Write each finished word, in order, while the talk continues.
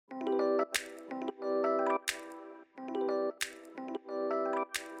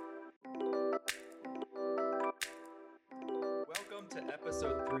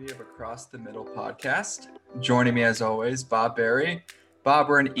we have Across the Middle podcast. Joining me as always, Bob Berry. Bob,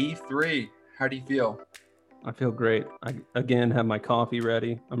 we're in E3. How do you feel? I feel great. I, again, have my coffee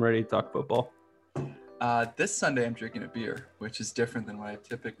ready. I'm ready to talk football. This Sunday, I'm drinking a beer, which is different than what I've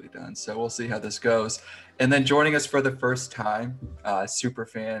typically done. So we'll see how this goes. And then joining us for the first time, super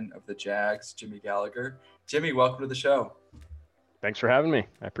fan of the Jags, Jimmy Gallagher. Jimmy, welcome to the show. Thanks for having me.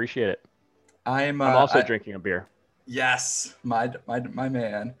 I appreciate it. I'm also drinking a beer. Yes, my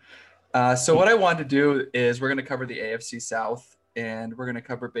man. So what I want to do is we're going to cover the AFC South, and we're going to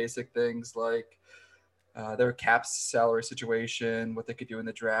cover basic things like their cap salary situation, what they could do in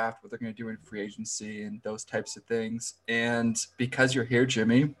the draft, what they're going to do in free agency, and those types of things. And because you're here,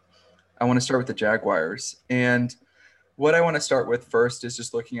 Jimmy, I want to start with the Jaguars. And what I want to start with first is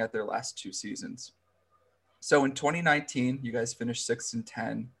just looking at their last two seasons. So in 2019, you guys finished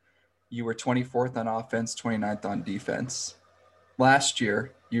 6-10. You were 24th on offense, 29th on defense. Last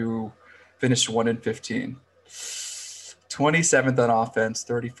year, you finished 1-15. 27th on offense,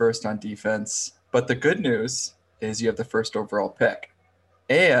 31st on defense. But the good news is you have the first overall pick.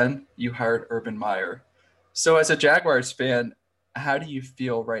 And you hired Urban Meyer. So as a Jaguars fan, how do you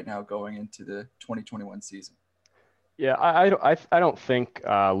feel right now going into the 2021 season? Yeah, I don't think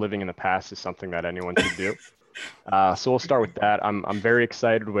living in the past is something that anyone should do. So we'll start with that. I'm very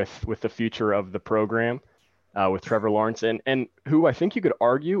excited with the future of the program with Trevor Lawrence and who I think you could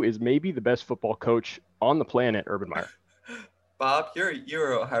argue is maybe the best football coach on the planet, Urban Meyer. Bob, you're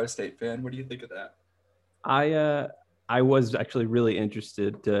an Ohio State fan. What do you think of that? I was actually really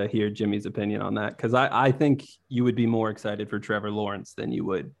interested to hear Jimmy's opinion on that because I think you would be more excited for Trevor Lawrence than you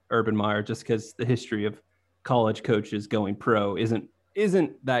would Urban Meyer, just because the history of college coaches going pro isn't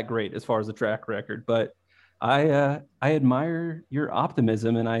that great as far as the track record. But I admire your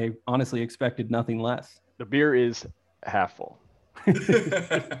optimism, and I honestly expected nothing less. The beer is half full.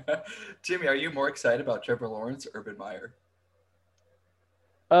 Jimmy, are you more excited about Trevor Lawrence or Urban Meyer?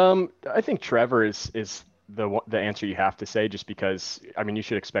 I think Trevor is the answer you have to say, just because, I mean, you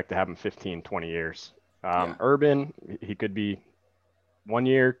should expect to have him 15, 20 years. Yeah. Urban, he could be 1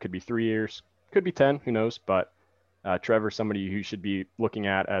 year, could be 3 years, could be 10, who knows? But Trevor, somebody who should be looking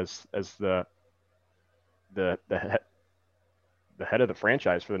at as the head of the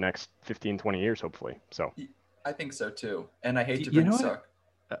franchise for the next 15, 20 years, hopefully. So I think so too. And I hate to bring suck.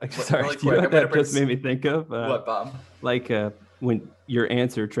 Sorry, really you know what that just made me think of? What, Bob? Like when your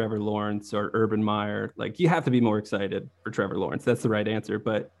answer, Trevor Lawrence or Urban Meyer, like you have to be more excited for Trevor Lawrence. That's the right answer.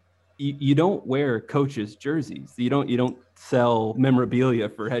 But you don't wear coaches' jerseys. You don't sell memorabilia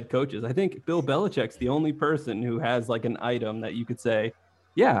for head coaches. I think Bill Belichick's the only person who has like an item that you could say,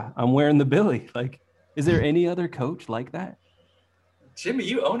 yeah, I'm wearing the Billy. Like, is there any other coach like that? Jimmy,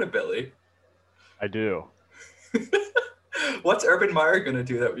 you own a Billy. I do. What's Urban Meyer going to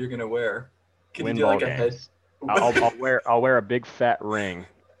do that you're going to wear? Can Win you do like games. a head? I'll wear a big fat ring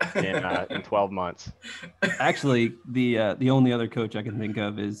in 12 months. Actually, the only other coach I can think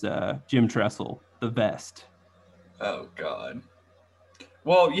of is Jim Tressel, the vest. Oh God.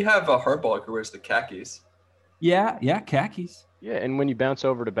 Well, you have a Harbaugh who wears the khakis. Yeah, khakis. Yeah, and when you bounce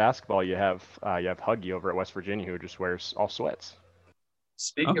over to basketball, you have Huggy over at West Virginia who just wears all sweats.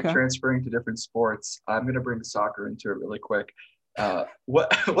 Speaking of transferring to different sports, I'm going to bring soccer into it really quick.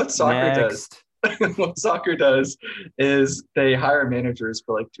 What soccer does? What soccer does is they hire managers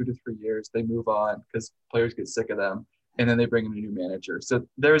for like 2 to 3 years. They move on because players get sick of them, and then they bring in a new manager. So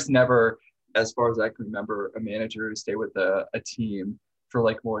there's never, as far as I can remember, a manager who stay with a team for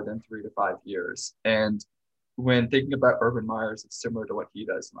like more than 3 to 5 years. And when thinking about Urban Meyer, it's similar to what he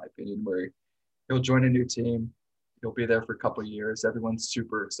does, in my opinion, where he'll join a new team. He'll be there for a couple of years. Everyone's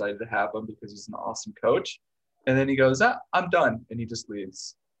super excited to have him because he's an awesome coach. And then he goes, I'm done. And he just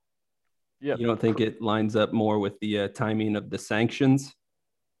leaves. Yeah. You don't think it lines up more with the timing of the sanctions?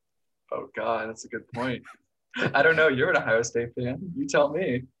 Oh, God, that's a good point. I don't know. You're an Ohio State fan. You tell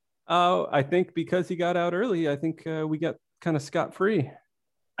me. Oh, I think because he got out early, I think we got kind of scot-free.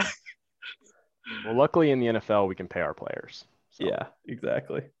 Well, luckily in the NFL, we can pay our players. So. Yeah,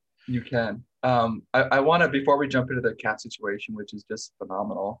 exactly. You can. I want to, before we jump into the cap situation, which is just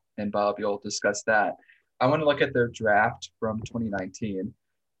phenomenal, and Bob, you'll discuss that, I want to look at their draft from 2019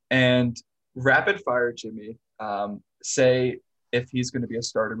 and rapid fire, Jimmy, say if he's going to be a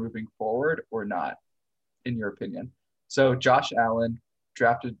starter moving forward or not, in your opinion. So Josh Allen,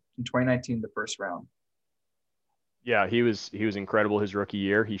 drafted in 2019, the first round. Yeah, he was incredible his rookie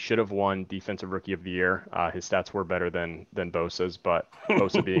year. He should have won Defensive Rookie of the Year. His stats were better than Bosa's, but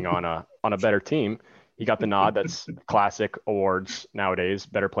Bosa being on a better team, he got the nod. That's classic awards nowadays.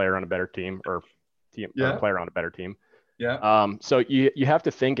 Better player on a better team, or player on a better team. Yeah. So you have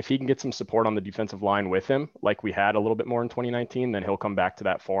to think if he can get some support on the defensive line with him, like we had a little bit more in 2019, then he'll come back to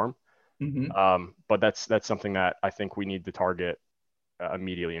that form. Hmm. But that's something that I think we need to target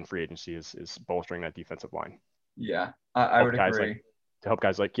immediately in free agency is bolstering that defensive line. Yeah, I Help would guys agree. to help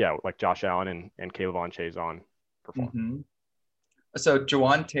guys like Josh Allen and Kayvon Chazon perform. Hmm. So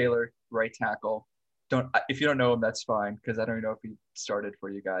Jawan Taylor, right tackle. Don't If you don't know him, that's fine because I don't know if he started for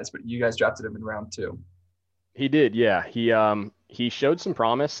you guys, but you guys drafted him in round 2. He did, yeah. He showed some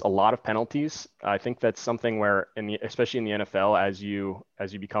promise, a lot of penalties. I think that's something where especially in the NFL, as you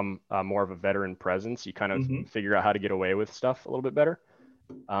become more of a veteran presence, you kind of Hmm. figure out how to get away with stuff a little bit better.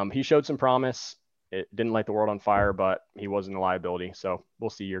 He showed some promise. It didn't light the world on fire, but he wasn't a liability. So we'll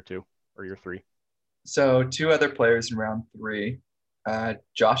see year 2 or year 3. So 2 other players in round 3,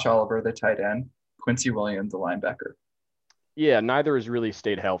 Josh Oliver, the tight end, Quincy Williams, the linebacker. Yeah, neither has really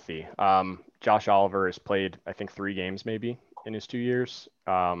stayed healthy. Josh Oliver has played, I think, 3 games maybe in his 2 years.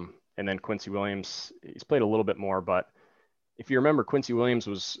 And then Quincy Williams, he's played a little bit more. But if you remember, Quincy Williams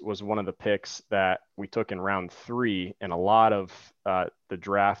was one of the picks that we took in round 3, and a lot of the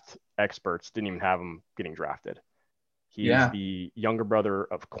draft experts didn't even have him getting drafted. He's Yeah. the younger brother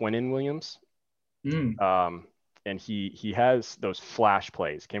of Quinnen Williams. Mm. And he has those flash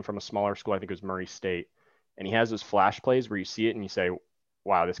plays. Came from a smaller school, I think it was Murray State, and he has those flash plays where you see it and you say,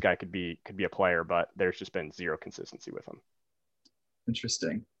 "Wow, this guy could be a player," but there's just been zero consistency with him.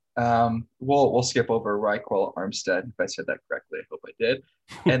 Interesting. We'll skip over Raekwon Armstead if I said that correctly. I hope I did.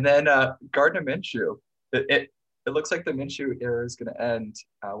 And then Gardner Minshew. It looks like the Minshew era is going to end.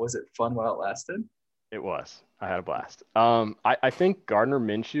 Was it fun while it lasted? It was. I had a blast. I think Gardner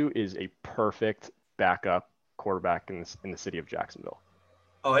Minshew is a perfect backup quarterback in the city of Jacksonville.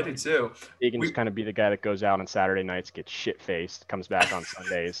 Oh, I do too. He can We just kind of be the guy that goes out on Saturday nights, gets shit faced, comes back on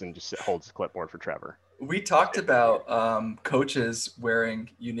Sundays, and just holds the clipboard for Trevor. we talked about coaches wearing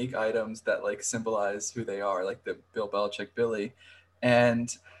unique items that like symbolize who they are, like the Bill Belichick Billy,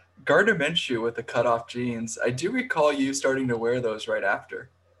 and Gardner Minshew with the cutoff jeans. I do recall you starting to wear those right after.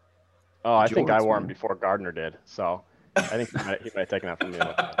 Oh, I think I Jorts, wore him man. before Gardner did. So I think he might have taken that from me a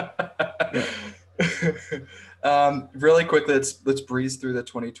little bit. Really quickly, let's breeze through the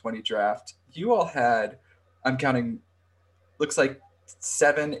 2020 draft. You all had, I'm counting, looks like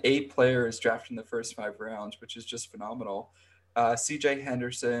 7, 8 players drafted in the first 5 rounds, which is just phenomenal. CJ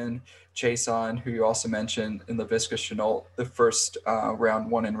Henderson, Chason, who you also mentioned, and LaVisca Chenault, the first round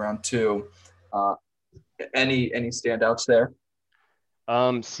 1 and round 2. Uh, any standouts there?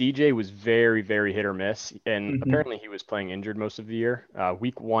 CJ was very, very hit or miss, and Mm-hmm. apparently he was playing injured most of the year.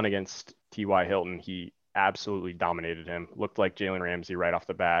 Week 1 against T.Y. Hilton, he absolutely dominated him. Looked like Jalen Ramsey right off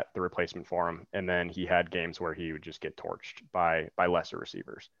the bat, the replacement for him. And then he had games where he would just get torched by lesser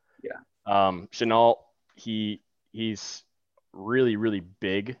receivers. Yeah. Chenault, he's really, really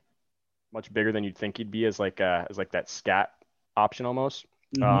big, much bigger than you'd think he'd be as like that scat option almost.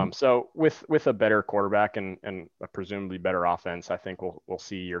 Mm-hmm. So with a better quarterback and a presumably better offense, I think we'll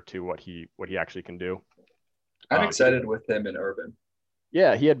see year 2 what he actually can do. I'm He did, excited with him and Urban.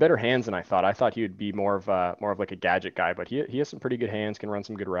 yeah, he had better hands than I thought. I thought he would be more of like a gadget guy, but he has some pretty good hands, can run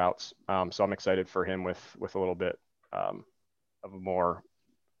some good routes. So I'm excited for him with a little bit of a more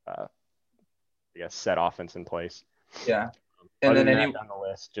I guess set offense in place. Yeah. And Other then than that, down the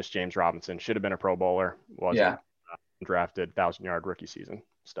list, just James Robinson should have been a Pro Bowler, wasn't. yeah. Drafted 1,000-yard rookie season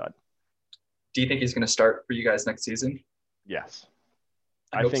stud. Do you think he's going to start for you guys next season? Yes.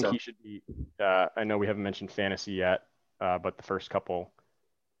 I I hope think so. he should be. I know we haven't mentioned fantasy yet, but the first couple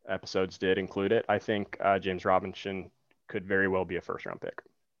episodes did include it. I think James Robinson could very well be a first-round pick.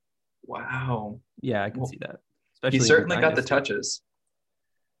 Wow. Yeah, I can Well, see that. he Especially certainly got the Dynasty. touches.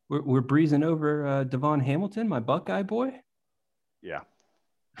 We're breezing over Devon Hamilton, my Buckeye boy. Yeah.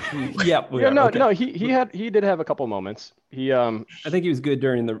 Yeah, we Yeah. are. No. Okay. No. He did have a couple moments. I think he was good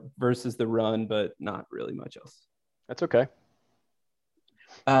during the versus the run, but not really much else. That's okay.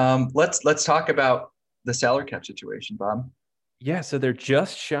 Let's talk about the salary cap situation, Bob. Yeah, so they're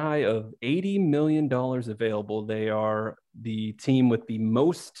just shy of $80 million available. They are the team with the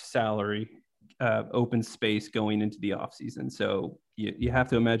most salary open space going into the offseason. So you have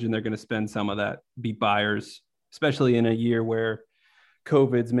to imagine they're going to spend some of that, be buyers, especially in a year where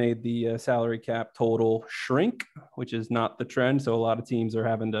COVID's made the salary cap total shrink, which is not the trend. So a lot of teams are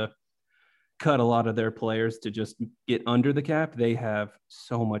having to cut a lot of their players to just get under the cap. They have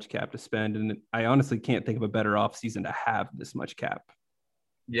so much cap to spend. And I honestly can't think of a better offseason to have this much cap.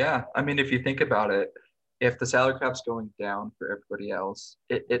 Yeah, I mean, if you think about it, if the salary cap's going down for everybody else,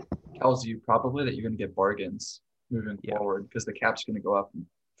 it tells you probably that you're going to get bargains moving Yeah. forward because the cap's going to go up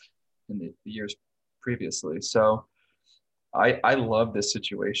in the years previously. So I love this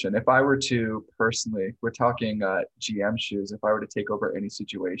situation. If I were to personally, we're talking GM shoes, if I were to take over any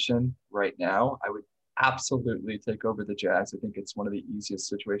situation right now, I would absolutely take over the Jazz. I think it's one of the easiest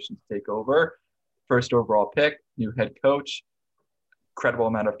situations to take over. First overall pick, new head coach, incredible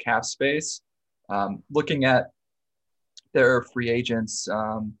amount of cap space. Looking at their free agents,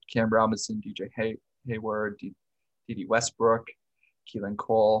 Cam Robinson, Hayward, D.D. Westbrook, Keelan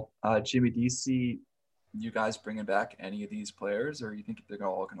Cole, Jimmy DC. You guys bringing back any of these players, or you think they're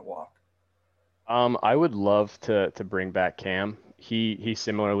all going to walk? I would love to bring back Cam. He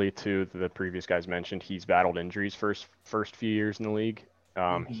similarly to the previous guys mentioned, he's battled injuries first few years in the league.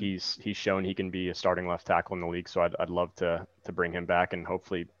 He's shown he can be a starting left tackle in the league, so I'd love to bring him back, and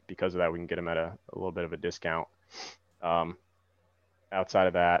hopefully because of that we can get him at a little bit of a discount. Outside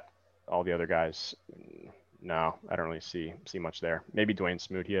of that, all the other guys, no, I don't really see much there. Maybe Dwayne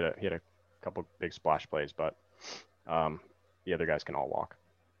Smoot, he had a couple big splash plays, but the other guys can all walk.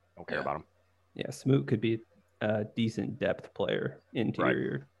 Don't care about them. Yeah, Smoot could be a decent depth player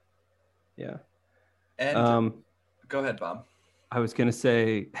interior. Right. Yeah. And go ahead, Bob. I was going to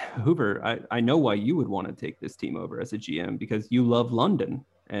say, Hoover, I know why you would want to take this team over as a GM, because you love London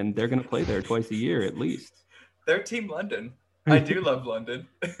and they're going to play there twice a year at least. They're Team London. I do love London.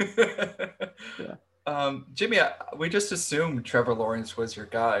 Yeah. Jimmy, we just assumed Trevor Lawrence was your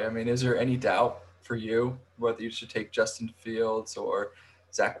guy. I mean, is there any doubt for you whether you should take Justin Fields or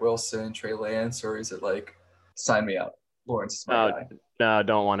Zach Wilson, Trey Lance, or is it like, sign me up, Lawrence is my guy? No, I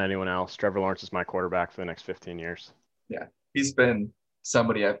don't want anyone else. Trevor Lawrence is my quarterback for the next 15 years. Yeah, he's been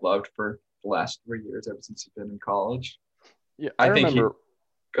somebody I've loved for the last 3 years, ever since he's been in college. Yeah,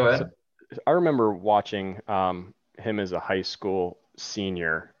 Go ahead. I remember watching him as a high school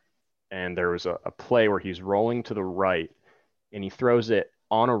senior, and there was a play where he's rolling to the right, and he throws it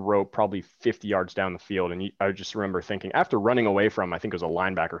on a rope probably 50 yards down the field. And I just remember thinking, after running away from, I think it was a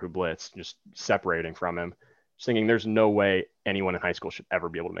linebacker who blitzed, just separating from him, just thinking there's no way anyone in high school should ever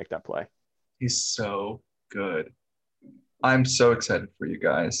be able to make that play. He's so good. I'm so excited for you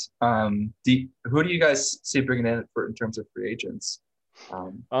guys. Who do you guys see bringing in terms of free agents?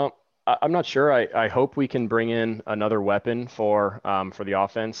 I'm not sure. I hope we can bring in another weapon for the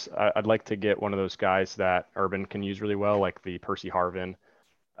offense. I'd like to get one of those guys that Urban can use really well, like the Percy Harvin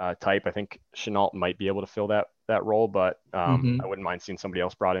type. I think Chenault might be able to fill that role, but I wouldn't mind seeing somebody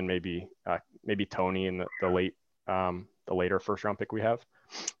else brought in. Maybe Tony in the later first round pick we have.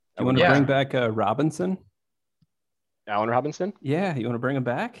 You want to bring back Robinson? Allen Robinson? Yeah, you want to bring him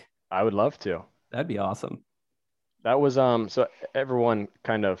back? I would love to. That'd be awesome. That was so everyone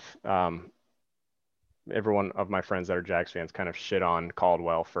of my friends that are Jags fans kind of shit on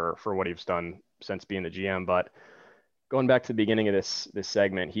Caldwell for what he's done since being the GM. But going back to the beginning of this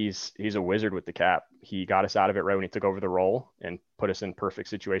segment, he's a wizard with the cap. He got us out of it right when he took over the role and put us in perfect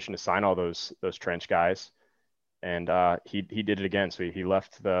situation to sign all those trench guys. And he did it again. So he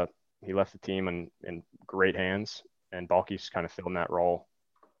left the team in great hands, and Balky's kind of filling that role.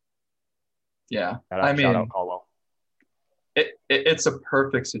 Yeah, shout out Caldwell. It's a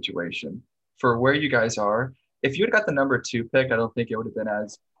perfect situation for where you guys are. If you had got the number 2 pick, I don't think it would have been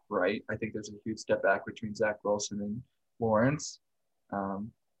as bright. I think there's a huge step back between Zach Wilson and Lawrence. I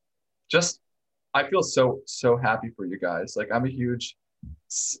feel so happy for you guys. Like, I'm a huge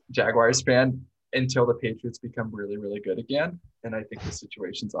Jaguars fan until the Patriots become really, really good again. And I think the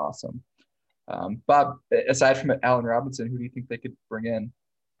situation's awesome. Bob, aside from Allen Robinson, who do you think they could bring in?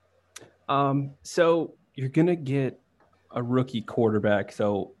 So you're going to get a rookie quarterback.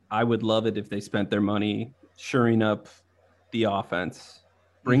 So I would love it if they spent their money shoring up the offense,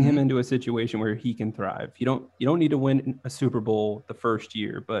 bring him into a situation where he can thrive. You don't need to win a Super Bowl the first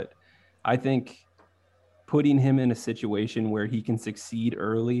year, but I think putting him in a situation where he can succeed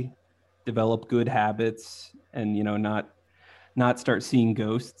early, develop good habits, and, not start seeing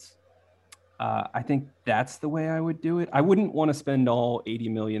ghosts. I think that's the way I would do it. I wouldn't want to spend all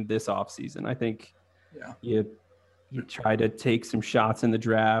 $80 million this offseason. I think you try to take some shots in the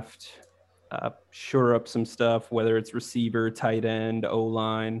draft, shore up some stuff, whether it's receiver, tight end,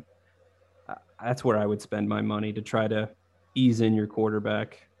 O-line. That's where I would spend my money to try to ease in your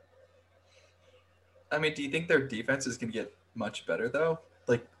quarterback. I mean, do you think their defense is going to get much better, though?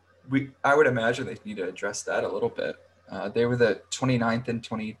 Like, I would imagine they need to address that a little bit. They were the 29th in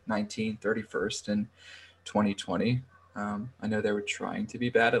 2019, 31st in 2020. I know they were trying to be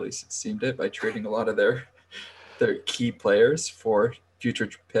bad, at least it seemed it, by trading a lot of their key players for future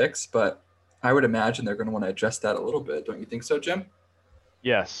picks, but I would imagine they're going to want to adjust that a little bit. Don't you think so, Jim?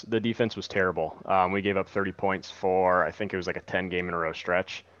 Yes, the defense was terrible. We gave up 30 points for, I think it was like a 10 game in a row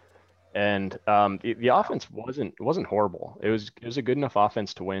stretch. And the offense wasn't horrible. It was a good enough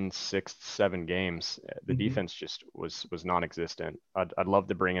offense to win 6, 7 games. The Mhm. defense just was non-existent. I'd love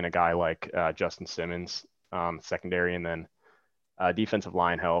to bring in a guy like Justin Simmons, secondary, and then defensive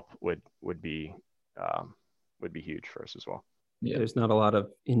line help um, would be huge for us as well. Yeah. There's not a lot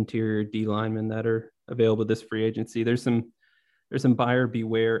of interior D linemen that are available this free agency. There's some buyer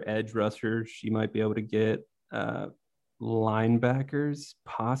beware edge rushers you might be able to get. Linebackers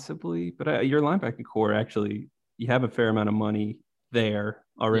possibly, but your linebacker core actually, you have a fair amount of money there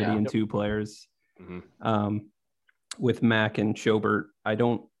already Yeah. in Yep. two players. Mm-hmm. With Mack and Schobert, I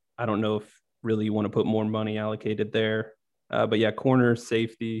don't know if really you want to put more money allocated there. But yeah, corner,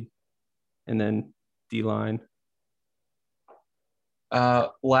 safety, and then D line.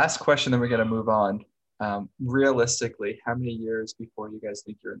 Last question, then we're gonna move on. Realistically, how many years before you guys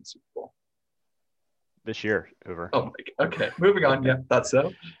think you're in the Super Bowl? This year, Hoover. Oh my God. Okay, moving on. Yeah, thought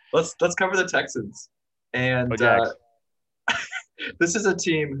so. Let's cover the Texans. And Go Jags. this is a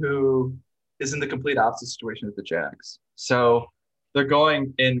team who is in the complete opposite situation as the Jags. So they're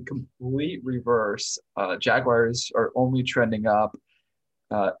going in complete reverse. Jaguars are only trending up.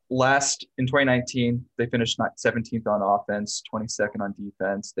 Last in 2019, they finished 17th on offense, 22nd on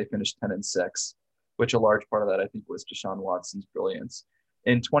defense. They finished 10-6, which a large part of that I think was Deshaun Watson's brilliance.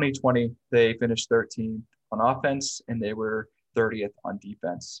 In 2020, they finished 13th on offense and they were 30th on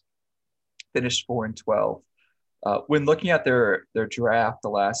defense. Finished 4-12. When looking at their draft the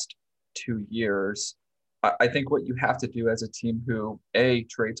last 2 years, I think what you have to do as a team who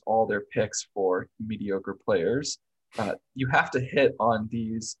trades all their picks for mediocre players, you have to hit on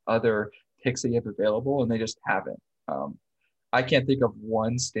these other picks that you have available, and they just haven't. I can't think of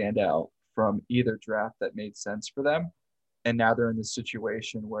one standout from either draft that made sense for them, and now they're in this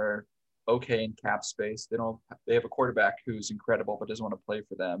situation where, in cap space, they have a quarterback who's incredible but doesn't want to play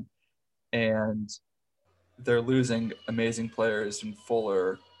for them, and they're losing amazing players in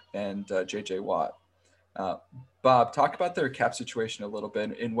Fuller and J.J. Watt. Bob, talk about their cap situation a little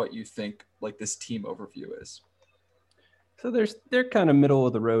bit and what you think like this team overview is. So they're kind of middle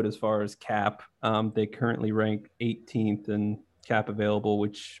of the road as far as cap. They currently rank 18th in cap available,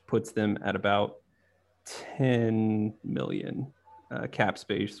 which puts them at about 10 million cap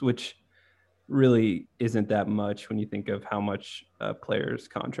space, which really isn't that much when you think of how much players'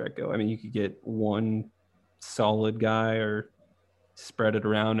 contract go. I mean, you could get one solid guy or spread it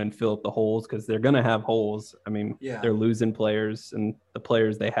around and fill up the holes because they're going to have holes. I mean, they're losing players, and the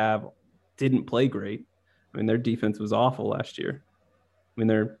players they have didn't play great. I mean, their defense was awful last year. I mean,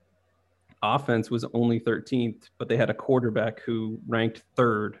 their offense was only 13th, but they had a quarterback who ranked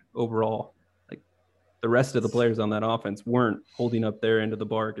 3rd overall. Like the rest of the players on that offense weren't holding up their end of the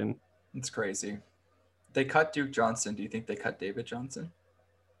bargain. It's crazy. They cut Duke Johnson. Do you think they cut David Johnson?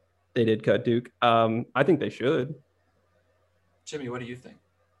 They did cut Duke. I think they should. Jimmy, what do you think?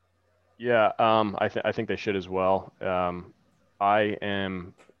 Yeah, I think they should as well. I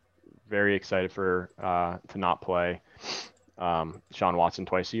am very excited for to not play Sean Watson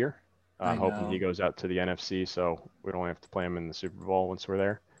twice a year. I'm hoping he goes out to the NFC, so we don't have to play him in the Super Bowl once we're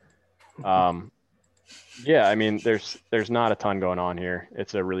there. Yeah, I mean, there's not a ton going on here.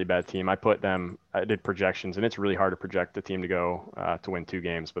 It's a really bad team. I did projections, and it's really hard to project the team to go to win 2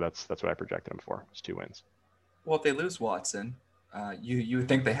 games, but that's what I projected them for. It's 2 wins. Well, if they lose Watson, you would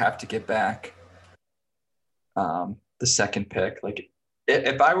think they have to get back the second pick. Like,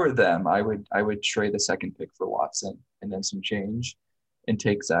 if I were them, I would trade the second pick for Watson and then some change, and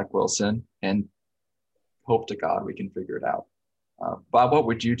take Zach Wilson and hope to God we can figure it out. Bob, what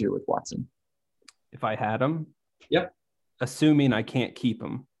would you do with Watson? If I had him? Yep. Assuming I can't keep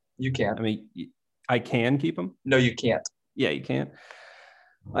him. You can't. I mean, I can keep him? No, you can't. Yeah, you can't.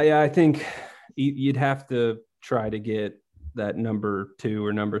 I think you'd have to try to get that number 2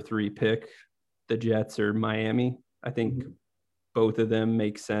 or number 3 pick, the Jets or Miami. I think both of them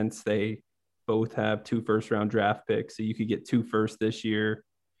make sense. They both have 2 first-round draft picks, so you could get 2 first this year.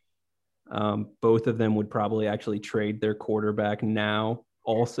 Both of them would probably actually trade their quarterback now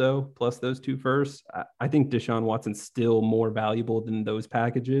also, plus those 2 firsts. I think Deshaun Watson's still more valuable than those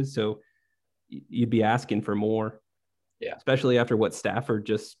packages, so you'd be asking for more. Yeah. Especially after what Stafford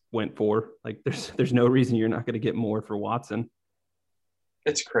just went for. Like, there's no reason you're not going to get more for Watson.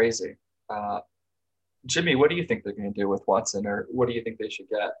 It's crazy. Jimmy, what do you think they're going to do with Watson, or what do you think they should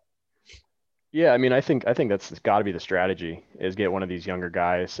get? Yeah, I mean, I think that's got to be the strategy, is get one of these younger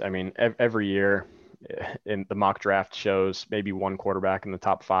guys. I mean, every year in the mock draft shows maybe one quarterback in the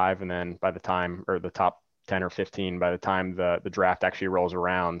top 5, and then by the time, or the top 10 or 15. By the time the draft actually rolls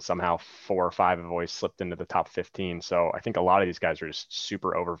around, somehow 4 or 5 have always slipped into the top 15. So I think a lot of these guys are just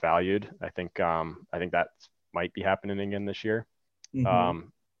super overvalued. I think that might be happening again this year. Mm-hmm.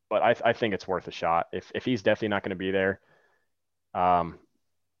 But I think it's worth a shot. If he's definitely not going to be there,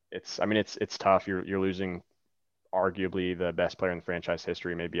 it's tough. You're losing arguably the best player in the franchise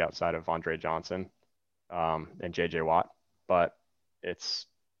history, maybe outside of Andre Johnson, and JJ Watt. But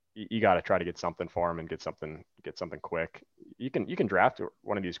you got to try to get something for him and get something quick. You can draft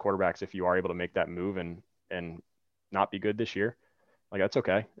one of these quarterbacks if you are able to make that move and not be good this year. Like, that's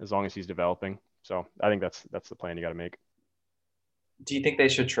okay as long as he's developing. So I think that's the plan you got to make. Do you think they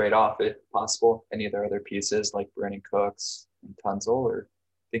should trade off, if possible, any of their other pieces like Brandon Cooks and Tunzel, or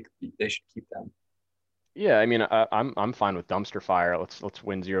think they should keep them? Yeah, I mean, I'm fine with dumpster fire. Let's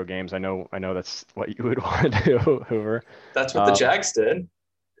win 0 games. I know that's what you would want to do, Hoover. That's what the Jags did.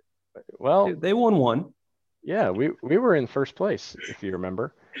 Well, they won 1. Yeah, we were in first place, if you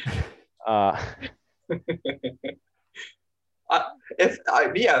remember. If I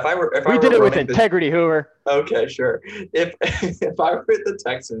we were did it with integrity, Hoover. Okay, sure. If I were the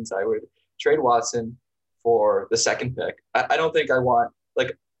Texans, I would trade Watson for the second pick. I don't think I want,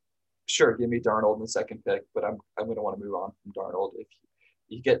 like, sure, give me Darnold in the second pick, but I'm going to want to move on from Darnold. If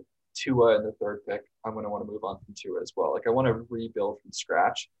you get Tua in the third pick, I'm going to want to move on from Tua as well. Like, I want to rebuild from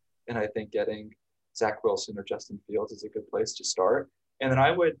scratch, and I think getting Zach Wilson or Justin Fields is a good place to start. And then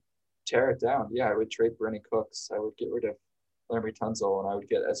I would tear it down. Yeah, I would trade Brandon Cooks. I would get rid of Laremy Tunzel, and I would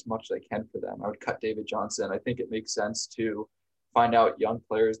get as much as I can for them. I would cut David Johnson. I think it makes sense to find out young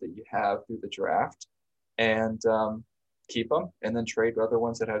players that you have through the draft and keep them, and then trade other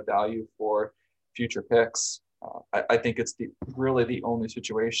ones that have value for future picks. I think it's really the only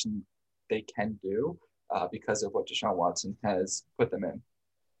situation they can do because of what Deshaun Watson has put them in.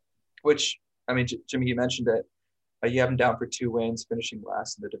 Which, I mean, Jimmy, you mentioned it. You have them down for 2 wins, finishing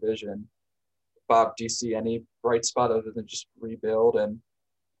last in the division. Bob, do you see any bright spot other than just rebuild and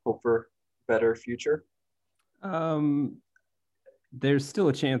hope for a better future? There's still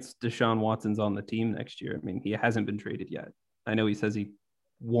a chance Deshaun Watson's on the team next year. I mean, he hasn't been traded yet. I know he says he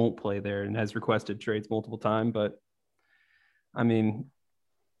won't play there and has requested trades multiple times, but I mean,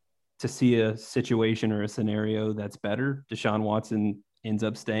 to see a situation or a scenario that's better, Deshaun Watson ends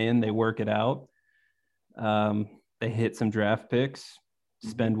up staying, they work it out. They hit some draft picks,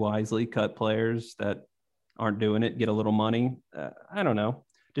 spend wisely, cut players that aren't doing it, get a little money. I don't know.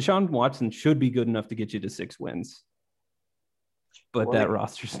 Deshaun Watson should be good enough to get you to 6 wins, but that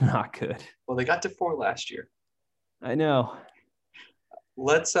roster's not good. Well, they got to 4 last year. I know.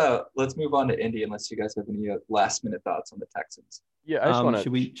 Let's move on to Indy unless you guys have any last minute thoughts on the Texans. Yeah, I just want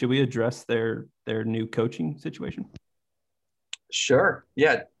to. Should we address their new coaching situation? Sure.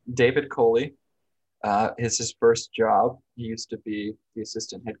 Yeah, David Coley. It's his first job. He used to be the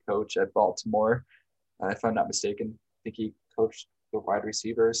assistant head coach at Baltimore. If I'm not mistaken, I think he coached the wide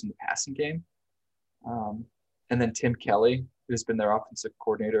receivers in the passing game. And then Tim Kelly, who's been their offensive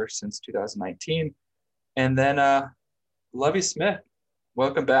coordinator since 2019. And then Lovie Smith,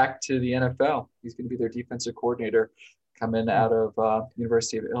 welcome back to the NFL. He's going to be their defensive coordinator coming out of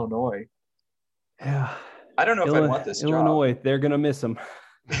University of Illinois. Yeah. I don't know if I want this Illinois, job. They're going to miss him.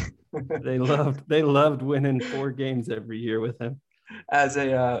 They loved winning 4 games every year with him. As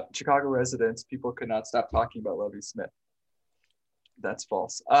a Chicago resident, people could not stop talking about Lovie Smith. That's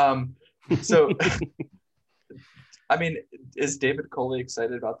false. So, I mean, is David Coley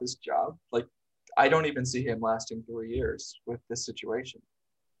excited about this job? Like, I don't even see him lasting 3 years with this situation.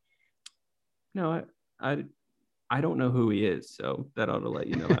 No, I don't know who he is, so that ought to let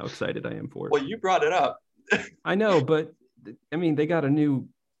you know how excited I am for it. Well, you brought it up. I know, but I mean, they got a new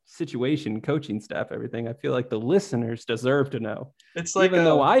situation, coaching staff, everything. I feel like the listeners deserve to know. It's like, even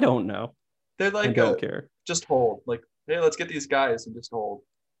though I don't know, they're like, I don't care. Just hold. Like, hey, let's get these guys and just hold.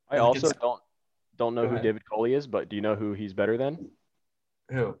 I also don't know who David Coley is, but do you know who he's better than?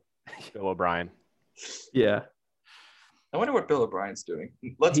 Who? Bill O'Brien. Yeah. I wonder what Bill O'Brien's doing.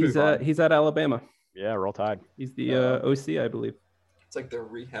 Move on. He's at Alabama. Yeah, Roll Tide. He's the OC, I believe. It's like their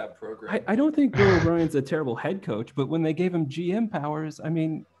rehab program. I don't think Bill O'Brien's a terrible head coach, but when they gave him GM powers, I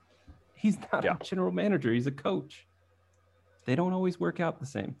mean, he's not a general manager. He's a coach. They don't always work out the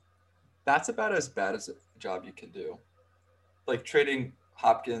same. That's about as bad as a job you can do. Like trading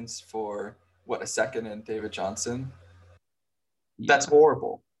Hopkins for, a second and David Johnson? Yeah. That's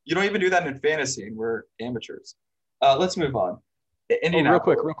horrible. You don't even do that in fantasy, and we're amateurs. Let's move on. Real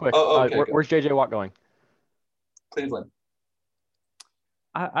quick. Okay, where's JJ Watt going? Cleveland.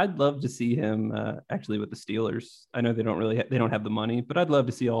 I'd love to see him actually with the Steelers. I know they don't have the money, but I'd love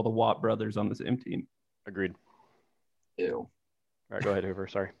to see all the Watt brothers on the same team. Agreed. Ew. All right, go ahead, Hoover.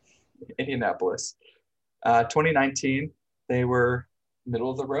 Sorry. Indianapolis. 2019, they were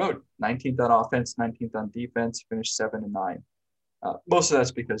middle of the road. 19th on offense, 19th on defense, finished 7-9. Most of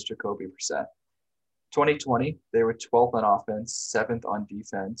that's because Jacoby Brissett. 2020, they were 12th on offense, 7th on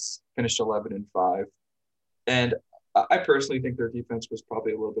defense, finished 11-5. And I personally think their defense was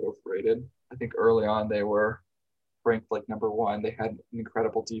probably a little bit overrated. I think early on they were ranked like number one. They had an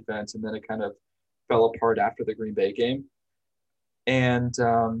incredible defense, and then it kind of fell apart after the Green Bay game. And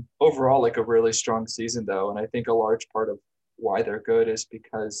overall, like a really strong season, though. And I think a large part of why they're good is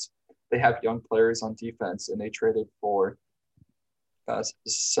because they have young players on defense, and they traded for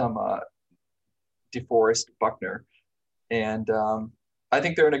some DeForest Buckner. And I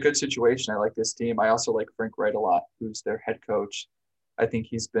think they're in a good situation. I like this team. I also like Frank Wright a lot, who's their head coach. I think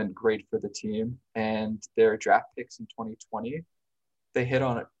he's been great for the team. And their draft picks in 2020, they hit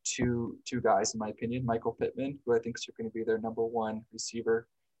on two guys, in my opinion. Michael Pittman, who I think is going to be their number one receiver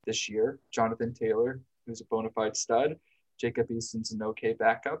this year. Jonathan Taylor, who's a bona fide stud. Jacob Eason's an okay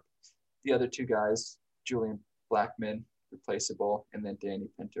backup. The other two guys, Julian Blackmon, replaceable, and then Danny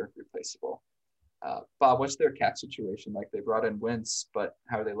Pinter, replaceable. Bob, what's their cap situation like? They brought in Wentz, but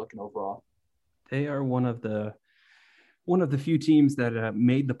how are they looking overall? They are one of the few teams that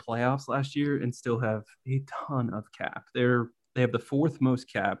made the playoffs last year and still have a ton of cap. They have the fourth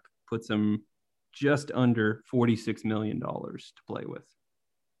most cap, puts them just under $46 million to play with.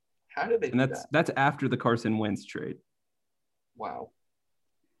 How did they do that? That's after the Carson Wentz trade. Wow.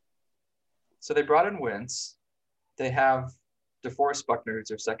 So they brought in Wentz. They have DeForest Buckner, who's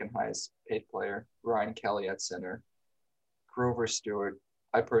their second highest paid player. Ryan Kelly at center. Grover Stewart.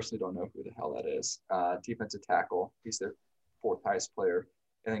 I personally don't know who the hell that is. Defensive tackle. He's their fourth highest player.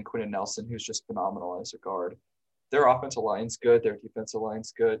 And then Quentin Nelson, who's just phenomenal as a guard. Their offensive line's good. Their defensive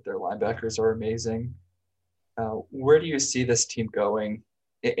line's good. Their linebackers are amazing. Where do you see this team going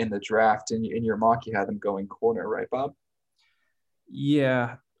in the draft? In your mock, you had them going corner, right, Bob?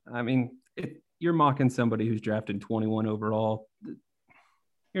 Yeah. I mean, you're mocking somebody who's drafted 21 overall.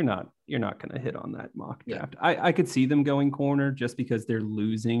 You're not going to hit on that mock draft. Yeah. I could see them going corner just because they're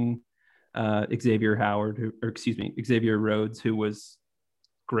losing Xavier Rhodes, who was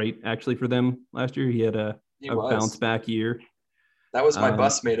great actually for them last year. He had a bounce back year. That was my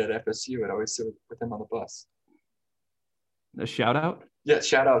bus mate at FSU. I'd always sit with him on the bus. A shout out? Yeah,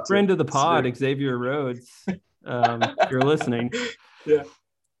 shout out. Friend of the pod, Xavier Rhodes. If you're listening. Yeah.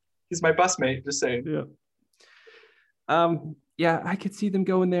 He's my bus mate, just saying. Yeah. Yeah, I could see them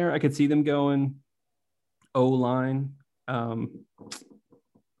going there. I could see them going O-line.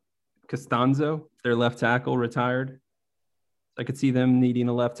 Costanzo, their left tackle, retired. I could see them needing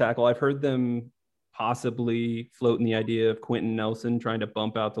a left tackle. I've heard them possibly floating the idea of Quentin Nelson trying to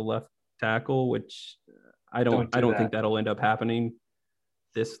bump out the left tackle, which I don't think that'll end up happening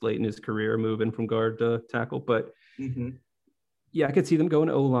this late in his career, moving from guard to tackle. But yeah, I could see them going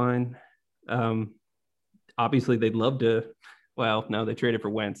to O-line. Obviously, they'd love to. Well, no, they traded for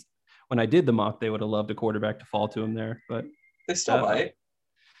Wentz. When I did the mock, they would have loved a quarterback to fall to him there, but they still might.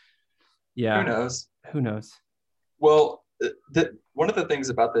 Yeah. Who knows? Well, one of the things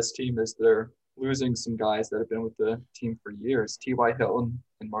about this team is they're losing some guys that have been with the team for years. T.Y. Hilton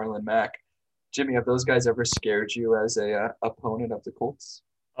and Marlon Mack. Jimmy, have those guys ever scared you as a opponent of the Colts?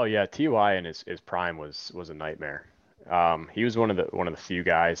 Oh yeah, T.Y. in his prime was a nightmare. He was one of the few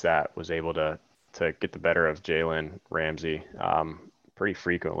guys that was able to get the better of Jalen Ramsey pretty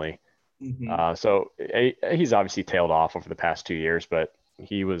frequently. So he's obviously tailed off over the past 2 years, but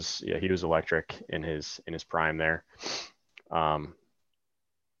he was electric in his prime there. No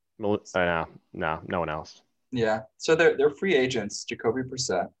one else. Yeah. So they're free agents, Jacoby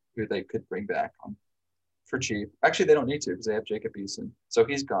Brissett, who they could bring back for cheap. Actually, they don't need to because they have Jacob Eason. So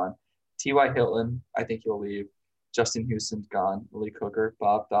he's gone. T.Y. Hilton, I think he'll leave. Justin Houston's gone. Malik Hooker.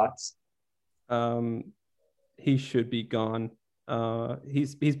 Bob, thoughts? He should be gone.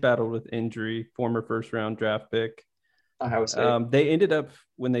 He's battled with injury, former first round draft pick. They ended up,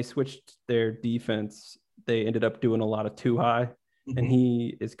 when they switched their defense, they ended up doing a lot of too high, and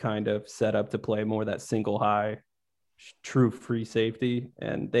he is kind of set up to play more that single high, true free safety.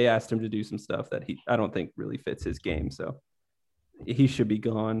 And they asked him to do some stuff that I don't think really fits his game. So he should be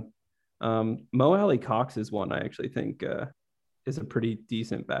gone. Mo Alley Cox is one I actually think is a pretty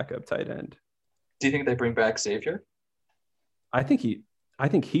decent backup tight end. Do you think they bring back Xavier? I think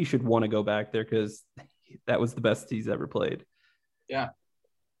he should want to go back there because that was the best he's ever played. Yeah,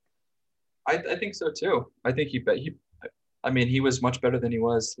 I think so too. I think he was much better than he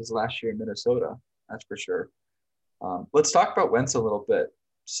was his last year in Minnesota. That's for sure. Let's talk about Wentz a little bit.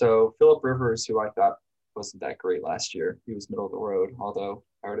 So Phillip Rivers, who I thought wasn't that great last year. He was middle of the road, although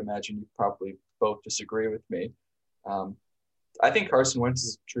I would imagine you probably both disagree with me. I think Carson Wentz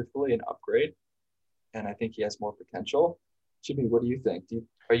is truthfully an upgrade, and I think he has more potential. Jimmy, what do you think?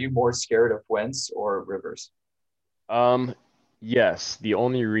 Are you more scared of Wentz or Rivers? Yes. The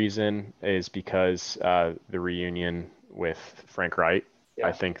only reason is because the reunion with Frank Wright. Yeah.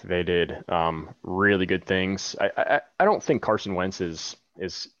 I think they did really good things. I don't think Carson Wentz is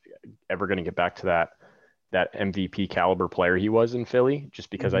ever going to get back to that MVP caliber player he was in Philly, just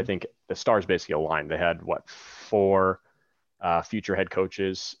because I think the stars basically aligned. They had four future head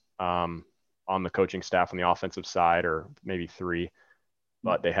coaches on the coaching staff on the offensive side, or maybe three,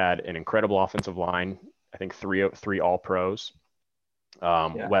 but they had an incredible offensive line. I think three all pros,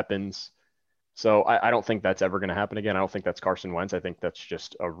 weapons. So I don't think that's ever going to happen again. I don't think that's Carson Wentz. I think that's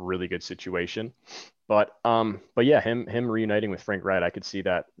just a really good situation. But yeah, him reuniting with Frank Wright, I could see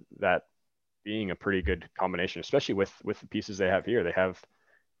that being a pretty good combination, especially with the pieces they have here. They have,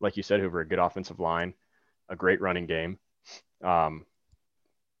 like you said, Hoover, a good offensive line, a great running game.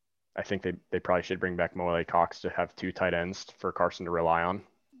 I think they probably should bring back Mo Alie-Cox to have two tight ends for Carson to rely on.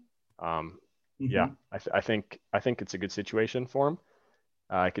 Yeah, I think it's a good situation for him.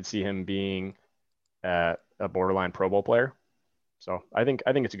 I could see him being a borderline Pro Bowl player. So I think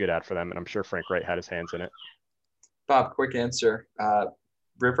it's a good ad for them, and I'm sure Frank Wright had his hands in it. Bob, quick answer.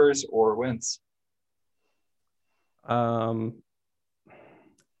 Rivers or Wentz? I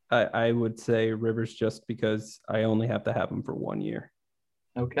would say Rivers, just because I only have to have him for 1 year.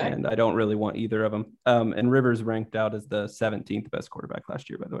 Okay. And I don't really want either of them. And Rivers ranked out as the 17th best quarterback last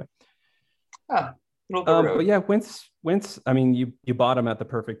year, by the way. But yeah, Wentz. I mean, you bought him at the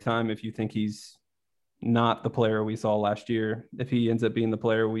perfect time if you think he's not the player we saw last year. If he ends up being the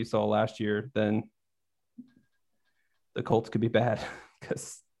player we saw last year, then the Colts could be bad,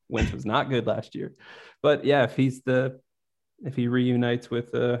 because Wentz was not good last year. But yeah, if he reunites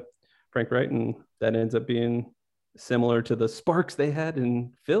with Frank Wright and that ends up being similar to the sparks they had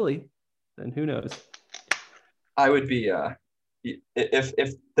in Philly, then who knows? I would be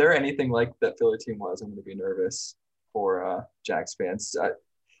if they're anything like that Philly team was, I'm going to be nervous for Jags fans.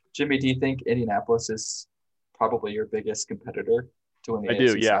 Jimmy, do you think Indianapolis is probably your biggest competitor to win the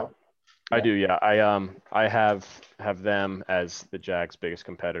AFC South? I do, yeah. I have them as the Jags' biggest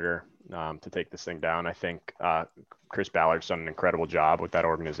competitor to take this thing down. I think Chris Ballard's done an incredible job with that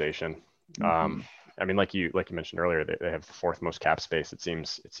organization. I mean, like you mentioned earlier, they have the fourth most cap space. It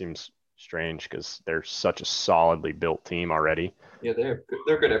seems strange because they're such a solidly built team already. Yeah, they're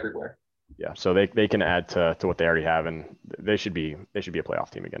good everywhere. Yeah, so they can add to what they already have, and they should be a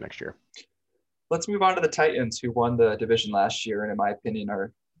playoff team again next year. Let's move on to the Titans, who won the division last year, and in my opinion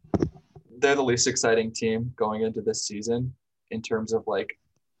they're the least exciting team going into this season in terms of like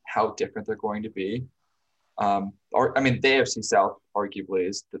how different they're going to be. The AFC South arguably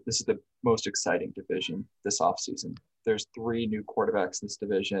this is the most exciting division this offseason. There's 3 new quarterbacks in this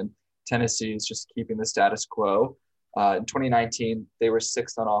division. Tennessee is just keeping the status quo. In 2019, they were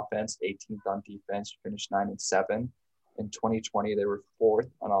 6th on offense, 18th on defense, finished 9-7. In 2020, they were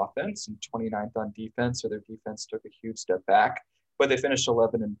 4th on offense and 29th on defense, so their defense took a huge step back, but they finished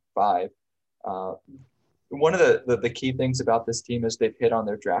 11-5. One of the key things about this team is they've hit on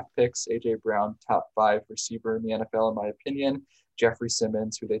their draft picks. A.J. Brown, top 5 receiver in the NFL, in my opinion. Jeffrey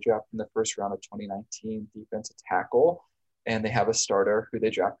Simmons, who they drafted in the first round of 2019, defensive tackle. And they have a starter who they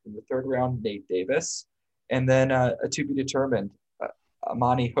drafted in the 3rd round, Nate Davis. And then a to be determined,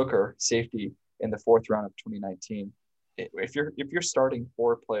 Amani Hooker, safety, in the 4th round of 2019. If you're starting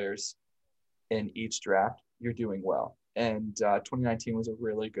 4 players in each draft, you're doing well. And 2019 was a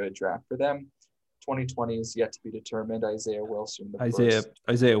really good draft for them. 2020 is yet to be determined. Isaiah Wilson.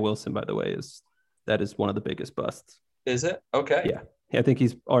 Isaiah Wilson, by the way, is one of the biggest busts. Is it? Okay. Yeah. I think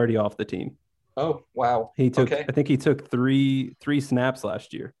he's already off the team. Oh, wow. I think he took three snaps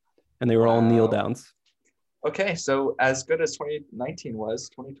last year, and they were all kneel downs. Okay, so as good as 2019 was,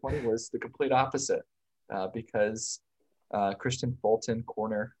 2020 was the complete opposite because Christian Fulton,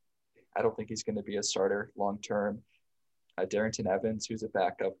 corner, I don't think he's going to be a starter long term. Darrington Evans, who's a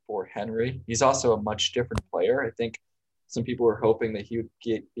backup for Henry. He's also a much different player. I think some people were hoping that he would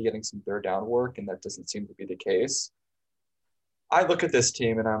be getting some 3rd down work, and that doesn't seem to be the case. I look at this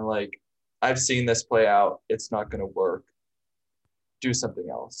team, and I'm like, I've seen this play out. It's not going to work. Do something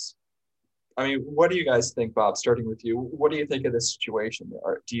else. I mean, what do you guys think, Bob, starting with you? What do you think of this situation?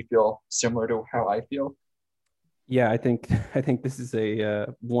 Do you feel similar to how I feel? Yeah, I think this is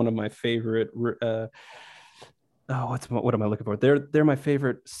one of my favorite what am I looking for? They're my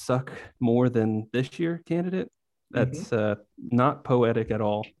favorite suck more than this year candidate. That's not poetic at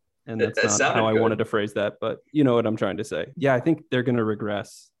all. And that's It not sounded how I good. wanted to phrase that, but you know what I'm trying to say. Yeah, I think they're going to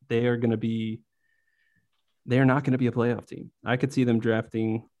regress. They are not going to be a playoff team. I could see them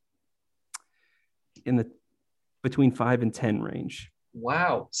drafting in the between 5 and 10 range.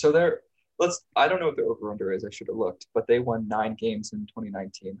 Wow. So I don't know what the over-under is. I should have looked, but they won 9 games in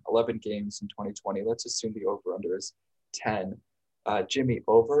 2019, 11 games in 2020. Let's assume the over-under is 10. Jimmy,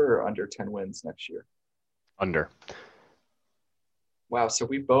 over or under 10 wins next year? Under. Wow. So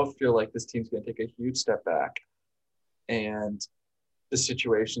we both feel like this team's going to take a huge step back, and the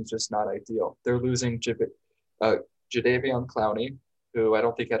situation's just not ideal. They're losing Jadeveon Clowney, who I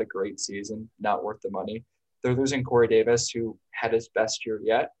don't think had a great season, not worth the money. They're losing Corey Davis, who had his best year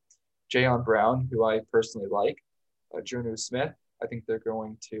yet. Jayon Brown, who I personally like. Jonnu Smith, I think they're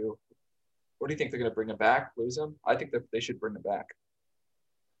going to – what do you think? They're going to bring him back, lose him? I think that they should bring him back.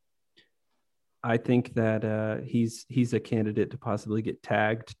 I think that he's a candidate to possibly get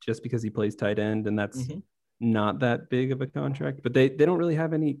tagged just because he plays tight end, and that's not that big of a contract. But they don't really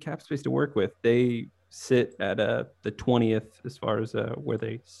have any cap space to work with. They sit at the 20th as far as where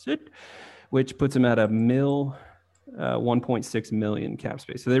they sit, which puts them at $1.6 million cap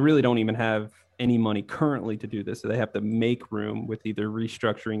space. So they really don't even have any money currently to do this. So they have to make room with either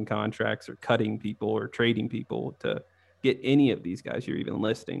restructuring contracts or cutting people or trading people to get any of these guys you're even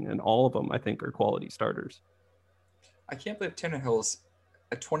listing. And all of them, I think, are quality starters. I can't believe Tannehill's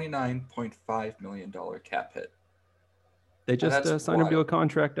a $29.5 million cap hit. They just signed him to a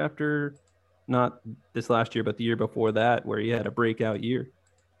contract after not this last year, but the year before that, where he had a breakout year.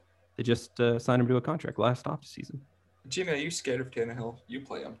 They just signed him to a contract last offseason. Jimmy, are you scared of Tannehill? You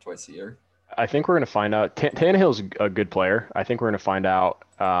play him twice a year. I think we're going to find out. Tannehill's a good player. I think we're going to find out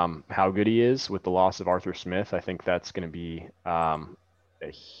how good he is with the loss of Arthur Smith. I think that's going to be a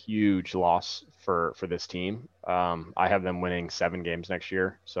huge loss for this team. I have them winning 7 games next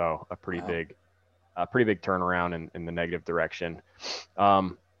year, so a pretty big turnaround in the negative direction.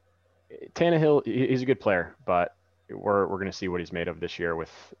 Tannehill, he's a good player, but we're going to see what he's made of this year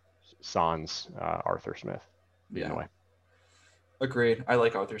with sans Arthur Smith. Yeah. Agreed. I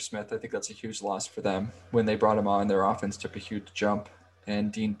like Arthur Smith. I think that's a huge loss for them. When they brought him on, their offense took a huge jump,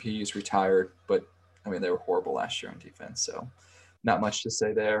 and Dean Pease retired. But, I mean, they were horrible last year on defense, so not much to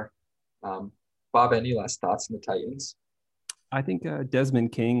say there. Bob, any last thoughts on the Titans? I think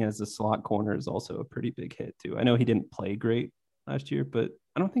Desmond King as a slot corner is also a pretty big hit, too. I know he didn't play great last year, but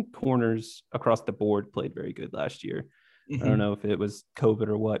I don't think corners across the board played very good last year. I don't know if it was COVID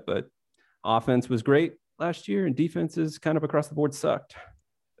or what, but offense was great last year and defenses kind of across the board sucked.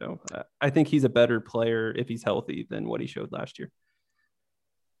 So I think he's a better player if he's healthy than what he showed last year.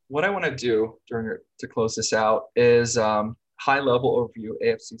 What I want to do to close this out is high-level overview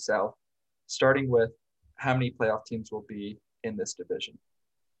AFC South, starting with how many playoff teams will be in this division.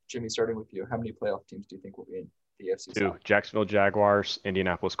 Jimmy, starting with you, how many playoff teams do you think will be in the AFC South? 2, Jacksonville Jaguars,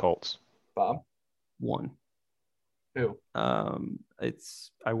 Indianapolis Colts. Bob? 1. Who? I'll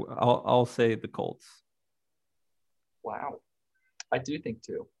say the Colts. Wow. I do think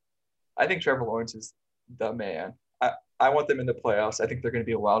 2. I think Trevor Lawrence is the man. I want them in the playoffs. I think they're going to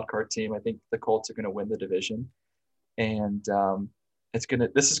be a wild card team. I think the Colts are going to win the division. And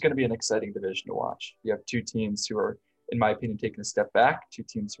this is going to be an exciting division to watch. You have 2 teams who are, in my opinion, taking a step back, 2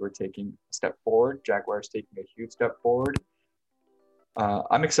 teams who are taking a step forward. Jaguars taking a huge step forward.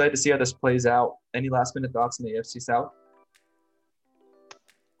 I'm excited to see how this plays out. Any last-minute thoughts on the AFC South?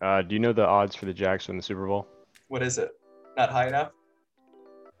 Do you know the odds for the Jags to win the Super Bowl? What is it? Not high enough?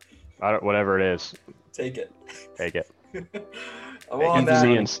 Whatever it is. Take it. Take it. Well,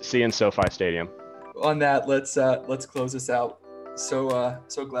 see you in SoFi Stadium. On that, let's close this out. So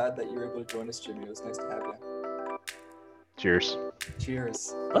glad that you were able to join us, Jimmy. It was nice to have you. Cheers.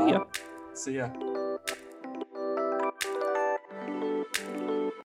 Cheers. Love ya. See ya.